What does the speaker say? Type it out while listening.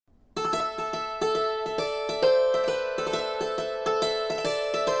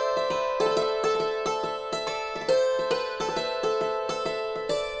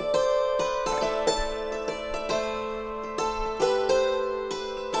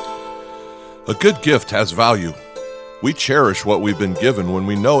A good gift has value. We cherish what we've been given when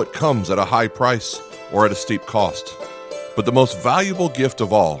we know it comes at a high price or at a steep cost. But the most valuable gift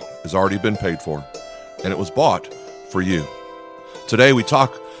of all has already been paid for, and it was bought for you. Today we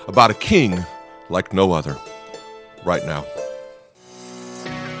talk about a king like no other. Right now.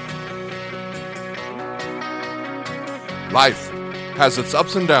 Life has its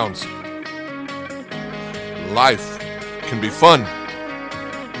ups and downs. Life can be fun.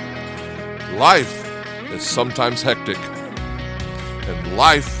 Life is sometimes hectic. And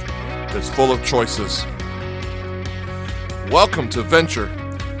life is full of choices. Welcome to Venture,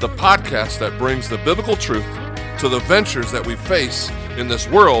 the podcast that brings the biblical truth to the ventures that we face in this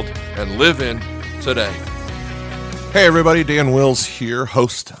world and live in today. Hey everybody, Dan Wills here,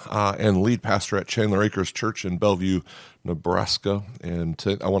 host and lead pastor at Chandler Acres Church in Bellevue, Nebraska. And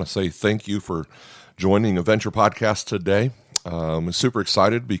I want to say thank you for joining a Venture podcast today. I'm super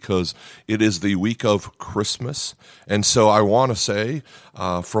excited because it is the week of Christmas. And so I want to say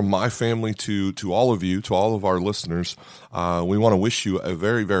from my family to all of you, to all of our listeners, we want to wish you a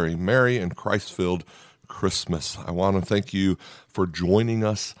very, very merry and Christ-filled Christmas. I want to thank you for joining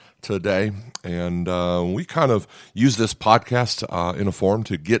us today, and we kind of use this podcast in a form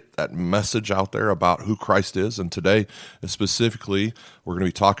to get that message out there about who Christ is, and today specifically we're going to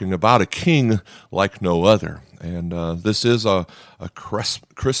be talking about a king like no other, and this is a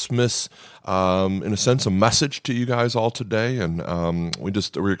Christmas, in a sense, a message to you guys all today, and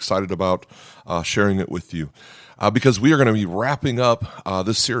we're excited about sharing it with you. Because we are going to be wrapping up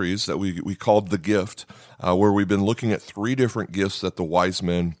this series that we called The Gift, where we've been looking at three different gifts that the wise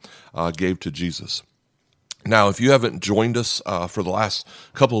men gave to Jesus. Now, if you haven't joined us for the last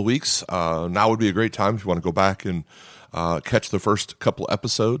couple of weeks, now would be a great time if you want to go back and catch the first couple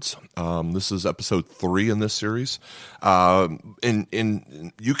episodes. This is episode 3 in this series. And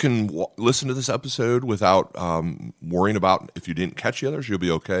you can listen to this episode without worrying about if you didn't catch the others, you'll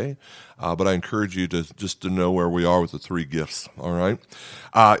be okay. But I encourage you to know where we are with the three gifts, all right?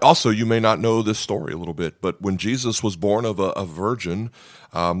 Also, you may not know this story a little bit, but when Jesus was born of a virgin,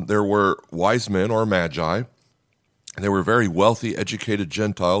 there were wise men or magi. They were very wealthy, educated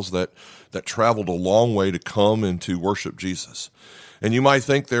Gentiles that traveled a long way to come and to worship Jesus. And you might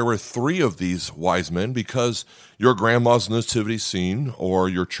think there were 3 of these wise men because your grandma's nativity scene or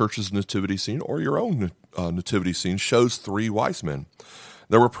your church's nativity scene or your own nativity scene shows 3 wise men.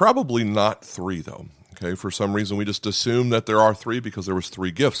 There were probably not 3, though. Okay, for some reason we just assume that there are 3 because there was 3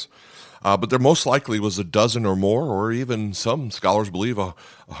 gifts. But there most likely was a dozen or more, or even some scholars believe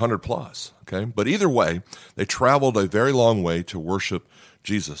 100 plus. Okay, but either way, they traveled a very long way to worship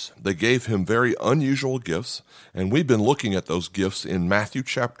Jesus. They gave him very unusual gifts, and we've been looking at those gifts in Matthew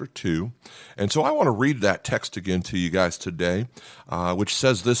chapter 2. And so I want to read that text again to you guys today, which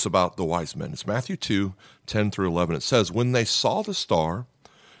says this about the wise men. It's Matthew 2, 10 through 11. It says, "When they saw the star,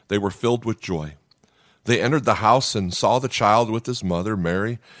 they were filled with joy. They entered the house and saw the child with his mother,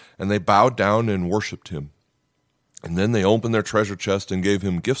 Mary, and they bowed down and worshipped him. And then they opened their treasure chest and gave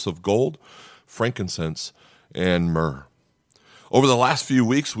him gifts of gold, frankincense, and myrrh." Over the last few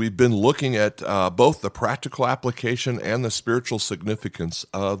weeks, we've been looking at both the practical application and the spiritual significance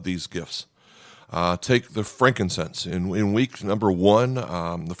of these gifts. Take the frankincense. In week number 1,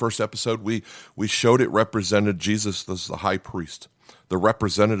 the first episode, we showed it represented Jesus as the high priest, the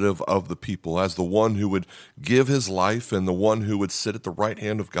representative of the people, as the one who would give his life and the one who would sit at the right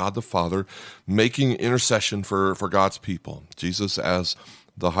hand of God the Father, making intercession for God's people. Jesus as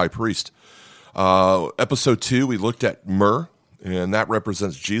the high priest. Episode 2, we looked at myrrh, and that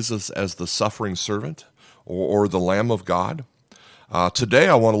represents Jesus as the suffering servant or the Lamb of God. Today,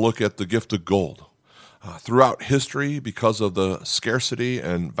 I want to look at the gift of gold. Throughout history, because of the scarcity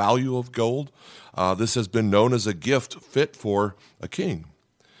and value of gold, this has been known as a gift fit for a king.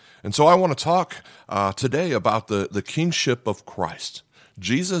 And so I want to talk today about the kingship of Christ,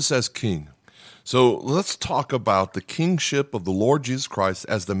 Jesus as king. So let's talk about the kingship of the Lord Jesus Christ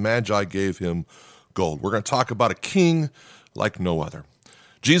as the Magi gave him gold. We're going to talk about a king like no other.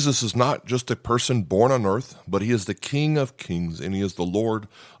 Jesus is not just a person born on earth, but he is the King of kings, and he is the Lord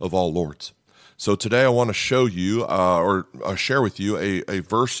of all lords. So today I want to show you or share with you a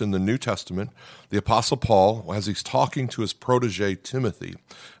verse in the New Testament, the Apostle Paul, as he's talking to his protege Timothy.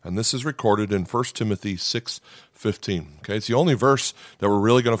 And this is recorded in 1 Timothy 6:15. Okay, it's the only verse that we're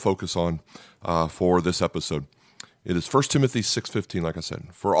really going to focus on for this episode. It is 1 Timothy 6:15, like I said.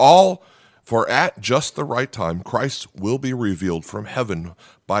 For at just the right time, Christ will be revealed from heaven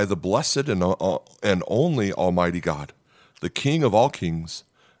by the blessed and only Almighty God, the King of all kings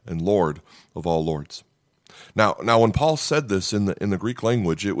and Lord of all lords. Now, when Paul said this in the Greek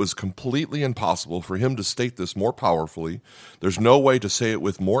language, it was completely impossible for him to state this more powerfully. There's no way to say it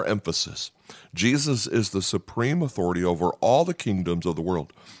with more emphasis. Jesus is the supreme authority over all the kingdoms of the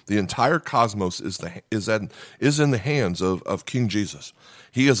world. The entire cosmos is in the hands of King Jesus.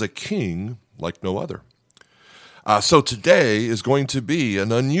 He is a king like no other. So today is going to be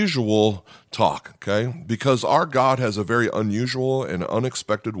an unusual talk, okay? Because our God has a very unusual and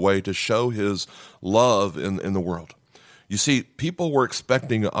unexpected way to show his love in the world. You see, people were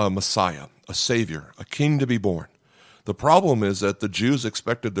expecting a Messiah, a Savior, a king to be born. The problem is that the Jews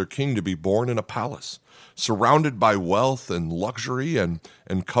expected their king to be born in a palace, surrounded by wealth and luxury and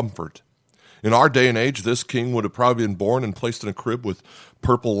comfort. In our day and age, this king would have probably been born and placed in a crib with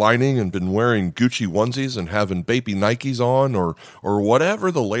purple lining and been wearing Gucci onesies and having baby Nikes on or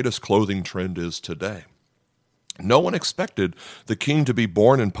whatever the latest clothing trend is today. No one expected the king to be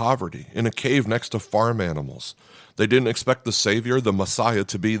born in poverty, in a cave next to farm animals. They didn't expect the Savior, the Messiah,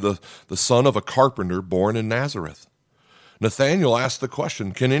 to be the son of a carpenter born in Nazareth. Nathanael asked the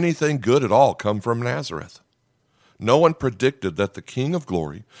question, can anything good at all come from Nazareth? No one predicted that the King of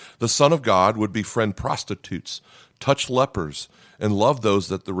Glory, the Son of God, would befriend prostitutes, touch lepers, and love those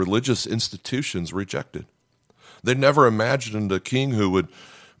that the religious institutions rejected. They never imagined a king who would,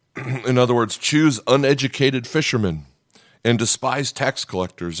 in other words, choose uneducated fishermen and despise tax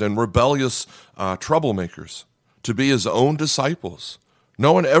collectors and rebellious troublemakers to be his own disciples.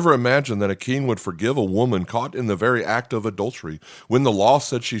 No one ever imagined that a king would forgive a woman caught in the very act of adultery when the law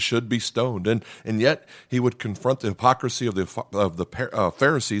said she should be stoned. And yet he would confront the hypocrisy of the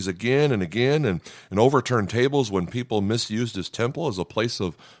Pharisees again and again and overturn tables when people misused his temple as a place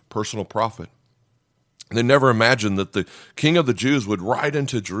of personal profit. They never imagined that the King of the Jews would ride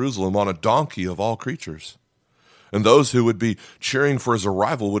into Jerusalem on a donkey of all creatures. And those who would be cheering for his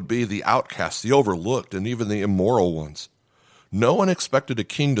arrival would be the outcasts, the overlooked, and even the immoral ones. No one expected a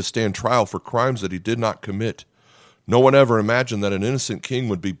king to stand trial for crimes that he did not commit. No one ever imagined that an innocent king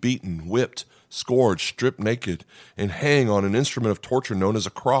would be beaten, whipped, scourged, stripped naked, and hang on an instrument of torture known as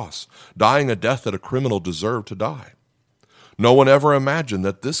a cross, dying a death that a criminal deserved to die. No one ever imagined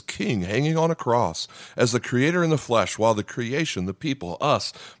that this king hanging on a cross as the creator in the flesh, while the creation, the people,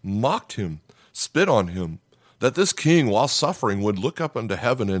 us, mocked him, spit on him, that this king, while suffering, would look up unto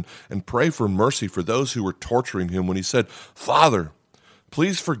heaven and pray for mercy for those who were torturing him when he said, Father,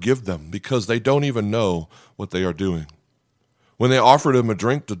 please forgive them because they don't even know what they are doing. When they offered him a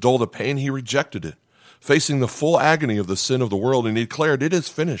drink to dull the pain, he rejected it, facing the full agony of the sin of the world, and he declared, it is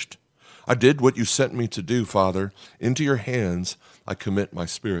finished. I did what you sent me to do, Father. Into your hands I commit my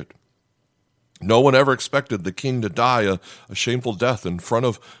spirit. No one ever expected the king to die a shameful death in front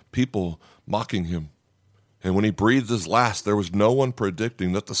of people mocking him. And when he breathed his last, there was no one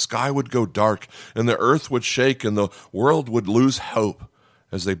predicting that the sky would go dark and the earth would shake and the world would lose hope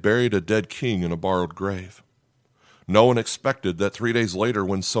as they buried a dead king in a borrowed grave. No one expected that 3 days later,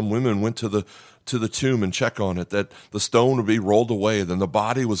 when some women went to the tomb and check on it, that the stone would be rolled away, then the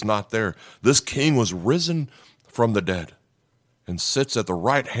body was not there. This king was risen from the dead and sits at the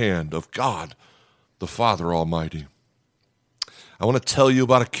right hand of God, the Father Almighty. I want to tell you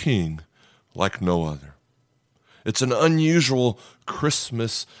about a king like no other. It's an unusual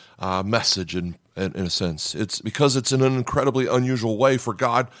Christmas message in a sense. It's because it's in an incredibly unusual way for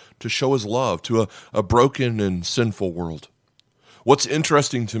God to show his love to a broken and sinful world. What's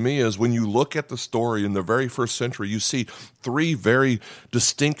interesting to me is when you look at the story in the very first century, you see three very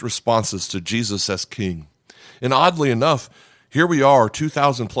distinct responses to Jesus as king. And oddly enough, here we are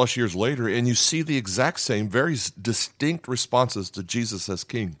 2,000 plus years later, and you see the exact same, very distinct responses to Jesus as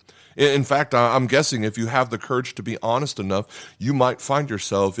king. In fact, I'm guessing if you have the courage to be honest enough, you might find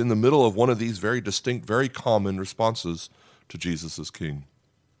yourself in the middle of one of these very distinct, very common responses to Jesus as king.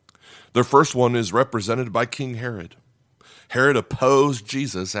 The first one is represented by King Herod. Herod opposed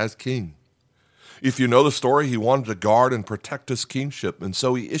Jesus as king. If you know the story, he wanted to guard and protect his kingship, and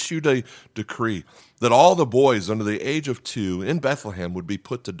so he issued a decree that all the boys under the age of 2 in Bethlehem would be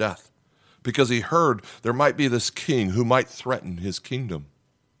put to death because he heard there might be this king who might threaten his kingdom.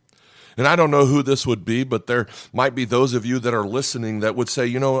 And I don't know who this would be, but there might be those of you that are listening that would say,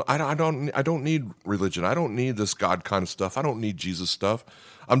 I don't need religion. I don't need this God kind of stuff. I don't need Jesus stuff.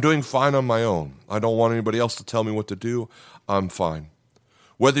 I'm doing fine on my own. I don't want anybody else to tell me what to do. I'm fine.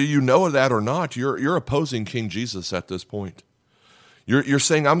 Whether you know that or not, you're opposing King Jesus at this point. You're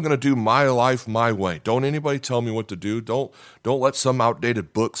saying, I'm going to do my life my way. Don't anybody tell me what to do. Don't let some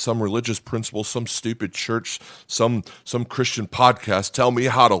outdated book, some religious principle, some stupid church, some Christian podcast tell me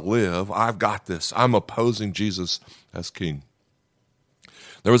how to live. I've got this. I'm opposing Jesus as king.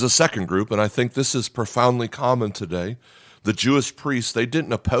 There was a second group, and I think this is profoundly common today. The Jewish priests, they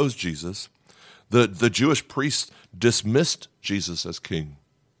didn't oppose Jesus. The Jewish priests dismissed Jesus as king.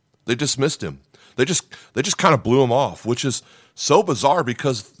 They dismissed him. They just kind of blew him off, which is so bizarre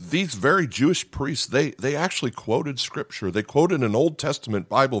because these very Jewish priests, they actually quoted scripture. They quoted an Old Testament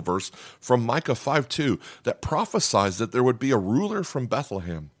Bible verse from Micah 5:2 that prophesied that there would be a ruler from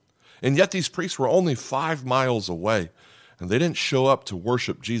Bethlehem. And yet these priests were only 5 miles away, and they didn't show up to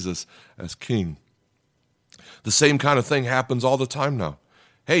worship Jesus as king. The same kind of thing happens all the time now.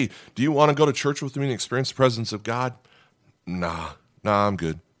 Hey, do you want to go to church with me and experience the presence of God? Nah, I'm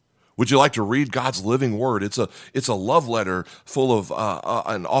good. Would you like to read God's living word? It's a love letter full of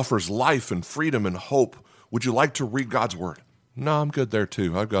and offers life and freedom and hope. Would you like to read God's word? No, I'm good there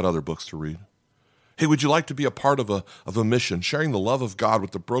too. I've got other books to read. Hey, would you like to be a part of a mission, sharing the love of God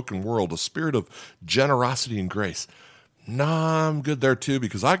with the broken world, a spirit of generosity and grace? Nah, I'm good there too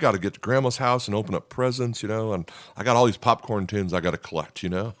because I got to get to Grandma's house and open up presents, and I got all these popcorn tins I got to collect,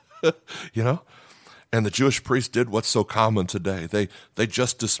 And the Jewish priests did what's so common today. They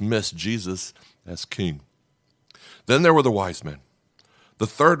just dismissed Jesus as king. Then there were the wise men. The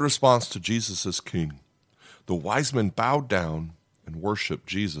third response to Jesus as king. The wise men bowed down and worshiped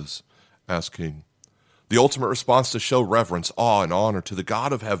Jesus as king. The ultimate response to show reverence, awe, and honor to the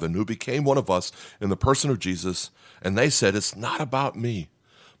God of heaven who became one of us in the person of Jesus. And they said, it's not about me,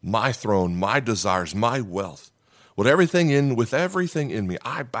 my throne, my desires, my wealth. With everything in me,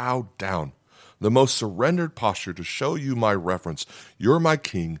 I bow down. The most surrendered posture to show you my reverence. You're my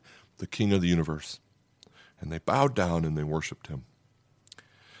king, the king of the universe. And they bowed down and they worshiped him.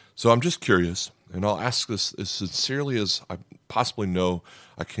 So I'm just curious, and I'll ask this as sincerely as I possibly know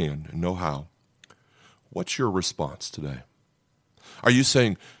I can and know how. What's your response today? Are you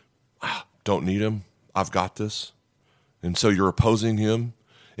saying, don't need him, I've got this? And so you're opposing him?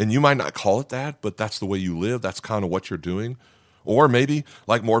 And you might not call it that, but that's the way you live. That's kind of what you're doing. Or maybe,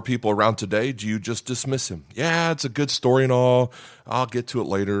 like more people around today, do you just dismiss him? Yeah, it's a good story and all. I'll get to it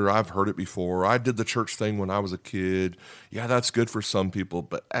later. I've heard it before. I did the church thing when I was a kid. Yeah, that's good for some people,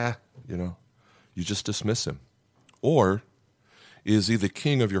 but you just dismiss him. Or is he the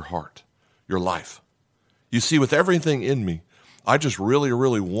king of your heart, your life? You see, with everything in me, I just really,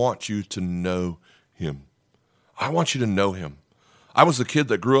 really want you to know him. I want you to know him. I was a kid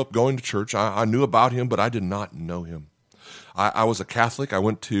that grew up going to church. I knew about him, but I did not know him. I was a Catholic. I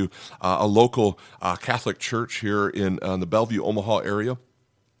went to a local Catholic church here in the Bellevue, Omaha area.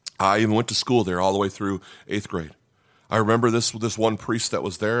 I even went to school there all the way through 8th grade. I remember this one priest that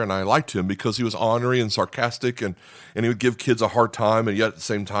was there, and I liked him because he was ornery and sarcastic, and he would give kids a hard time, and yet at the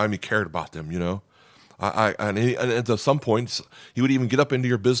same time he cared about them, And at some points, he would even get up into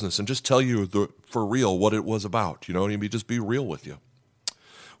your business and just tell you for real what it was about, and he'd just be real with you.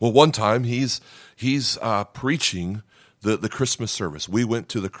 Well, one time he's preaching the Christmas service. We went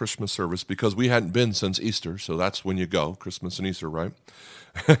to the Christmas service because we hadn't been since Easter, so that's when you go, Christmas and Easter, right?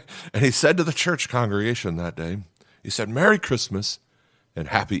 And he said to the church congregation that day, he said, "Merry Christmas and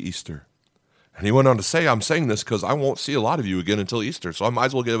Happy Easter." And he went on to say, I'm saying this because I won't see a lot of you again until Easter, so I might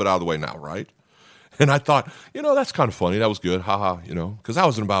as well get it out of the way now, right? And I thought, that's kind of funny. That was good, because I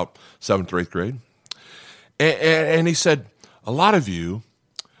was in about 7th or 8th grade. And he said, a lot of you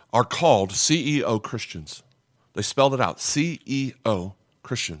are called CEO Christians. They spelled it out, CEO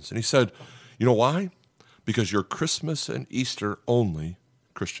Christians. And he said, you know why? Because you're Christmas and Easter only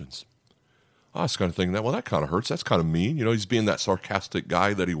Christians. I was kind of thinking that kind of hurts. That's kind of mean. He's being that sarcastic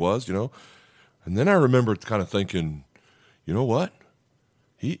guy that he was, And then I remembered kind of thinking, you know what?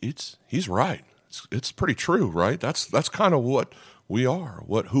 He's right. It's pretty true, right? That's kind of what we are,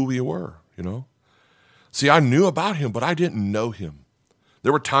 who we were, See, I knew about him, but I didn't know him.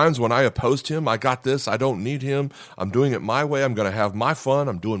 There were times when I opposed him. I got this. I don't need him. I'm doing it my way. I'm going to have my fun.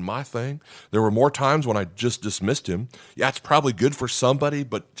 I'm doing my thing. There were more times when I just dismissed him. Yeah, it's probably good for somebody,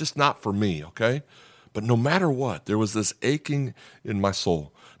 but just not for me, okay? But no matter what, there was this aching in my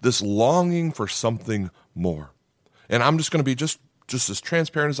soul, this longing for something more. And I'm just going to be just as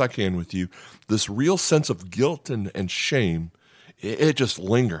transparent as I can with you. This real sense of guilt and shame, it just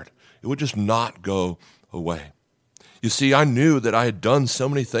lingered. It would just not go away. You see, I knew that I had done so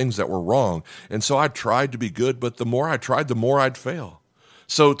many things that were wrong, and so I tried to be good, but the more I tried, the more I'd fail.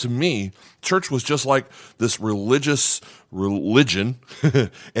 So to me, church was just like this religion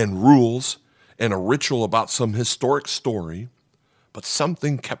and rules and a ritual about some historic story, but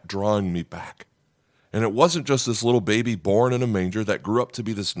something kept drawing me back. And it wasn't just this little baby born in a manger that grew up to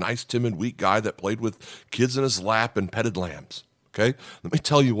be this nice, timid, weak guy that played with kids in his lap and petted lambs, okay? Let me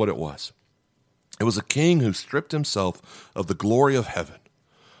tell you what it was. It was a king who stripped himself of the glory of heaven,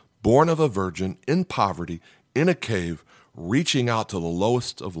 born of a virgin, in poverty, in a cave, reaching out to the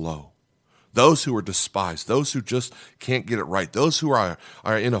lowest of low. Those who are despised, those who just can't get it right, those who are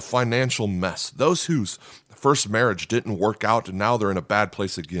in a financial mess, those whose first marriage didn't work out and now they're in a bad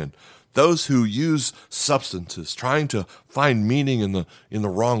place again, those who use substances, trying to find meaning in the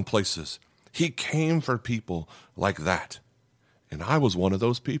wrong places. He came for people like that, and I was one of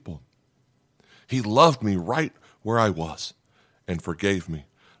those people. He loved me right where I was and forgave me,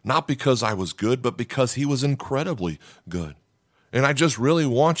 not because I was good, but because he was incredibly good. And I just really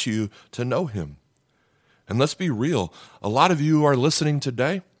want you to know him. And let's be real, a lot of you are listening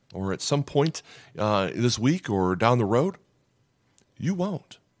today or at some point this week or down the road. You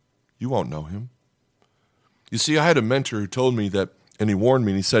won't know him. You see, I had a mentor who told me that, and he warned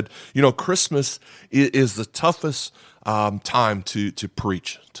me, and he said, Christmas is the toughest time to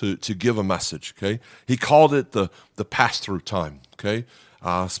preach, to give a message, okay? He called it the pass-through time, okay?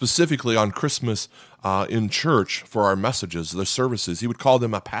 Specifically on Christmas in church for our messages, the services, he would call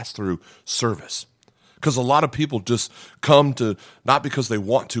them a pass-through service. Because a lot of people just come to, not because they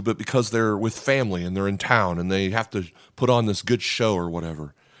want to, but because they're with family and they're in town and they have to put on this good show or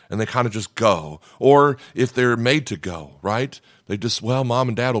whatever. And they kind of just go. Or if they're made to go, right? They just, mom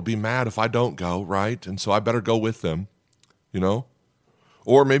and dad will be mad if I don't go, right? And so I better go with them,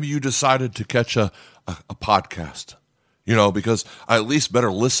 Or maybe you decided to catch a podcast, because I at least better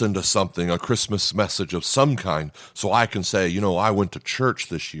listen to something, a Christmas message of some kind, so I can say, I went to church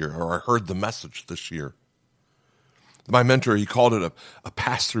this year, or I heard the message this year. My mentor, he called it a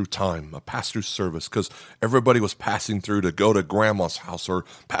pass-through time, a pass-through service, because everybody was passing through to go to grandma's house, or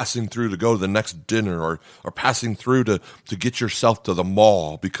passing through to go to the next dinner, or passing through to get yourself to the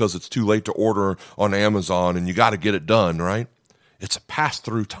mall because it's too late to order on Amazon and you got to get it done, right? It's a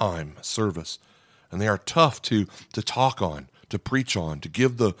pass-through time service, and they are tough to talk on, to preach on, to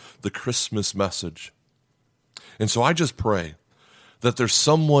give the Christmas message. And so I just pray that there's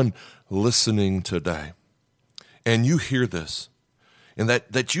someone listening today, and you hear this, and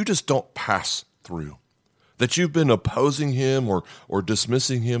that you just don't pass through, that you've been opposing him or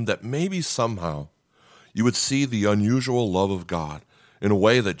dismissing him, that maybe somehow you would see the unusual love of God in a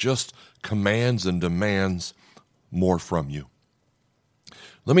way that just commands and demands more from you.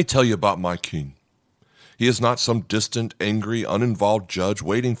 Let me tell you about my King. He is not some distant, angry, uninvolved judge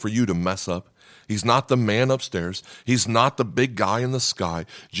waiting for you to mess up. He's not the man upstairs. He's not the big guy in the sky.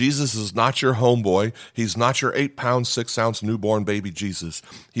 Jesus is not your homeboy. He's not your 8-pound, 6-ounce newborn baby Jesus.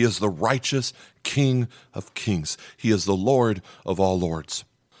 He is the righteous King of kings. He is the Lord of all lords.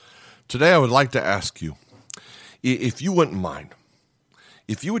 Today I would like to ask you, if you wouldn't mind,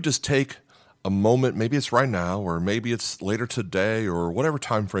 if you would just take a moment, maybe it's right now, or maybe it's later today, or whatever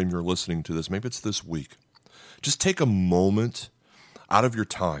time frame you're listening to this, maybe it's this week. Just take a moment out of your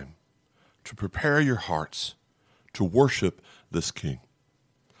time to prepare your hearts to worship this King,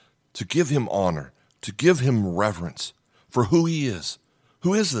 to give him honor, to give him reverence for who he is.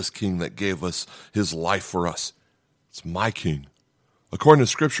 Who is this King that gave us his life for us? It's my King. According to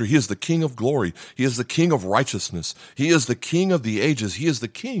Scripture, he is the King of glory. He is the King of righteousness. He is the King of the ages. He is the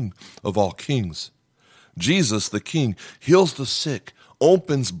King of all kings. Jesus, the King, heals the sick,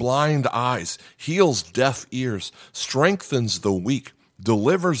 opens blind eyes, heals deaf ears, strengthens the weak,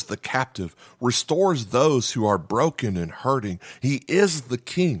 delivers the captive, restores those who are broken and hurting. He is the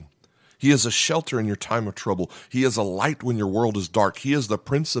King. He is a shelter in your time of trouble. He is a light when your world is dark. He is the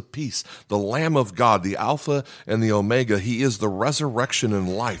Prince of Peace, the Lamb of God, the Alpha and the Omega. He is the resurrection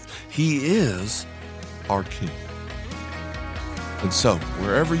and life. He is our King. And so,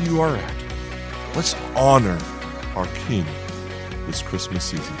 wherever you are at, let's honor our King this Christmas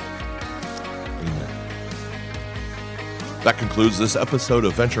season. Amen. That concludes this episode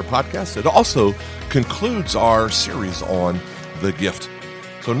of Venture Podcast. It also concludes our series on the gift.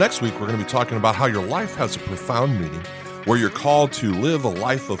 So next week, we're going to be talking about how your life has a profound meaning, where you're called to live a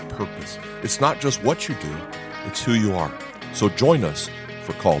life of purpose. It's not just what you do, it's who you are. So join us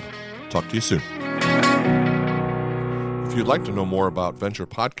for Called. Talk to you soon. If you'd like to know more about Venture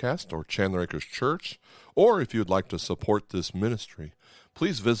Podcast or Chandler Acres Church, or if you'd like to support this ministry,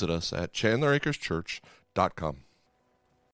 please visit us at chandleracreschurch.com.